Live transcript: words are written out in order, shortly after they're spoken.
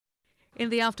In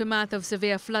the aftermath of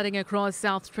severe flooding across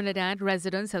South Trinidad,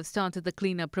 residents have started the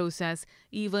cleanup process,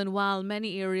 even while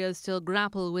many areas still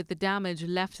grapple with the damage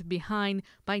left behind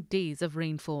by days of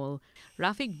rainfall.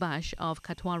 Raffick Baksh of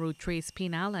Katwaroo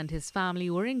Penal and his family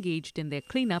were engaged in their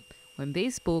cleanup when they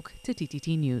spoke to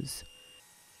TTT News.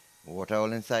 Water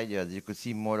all inside here. You could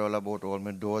see mud all about all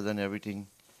my doors and everything.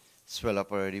 Swell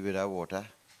up already with our water.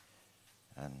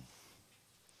 And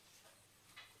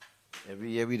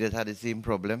every year we just had the same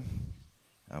problem.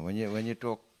 And when you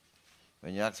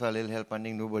ask for a little help, I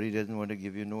think nobody doesn't want to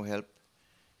give you no help.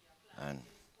 And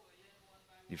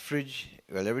the fridge,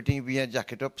 well, everything we had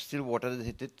jacket up, still water has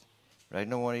hit it. Right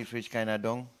now, the fridge kind of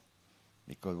down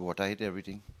because water hit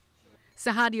everything.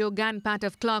 Sahadeo Ganpat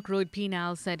of Clarke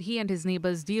Penal said he and his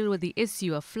neighbours deal with the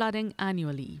issue of flooding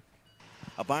annually.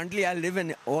 Apparently, I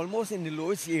live almost in the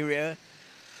lowest area,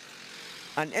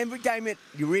 and every time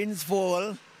the rains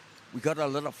fall, we got a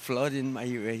lot of flood in my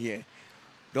area here.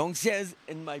 Downstairs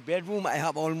in my bedroom, I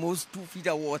have almost 2 feet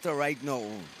of water right now,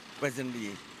 presently,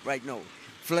 right now.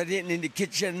 Flooding in the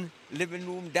kitchen, living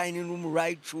room, dining room,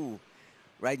 right through.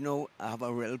 Right now, I have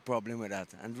a real problem with that.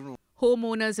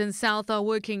 Homeowners in South are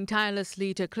working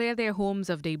tirelessly to clear their homes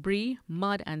of debris,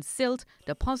 mud and silt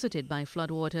deposited by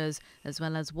floodwaters, as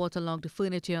well as waterlogged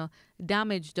furniture,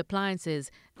 damaged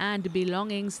appliances and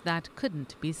belongings that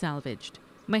couldn't be salvaged.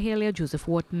 Mahalia Joseph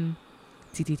Wharton,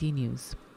 TTT News.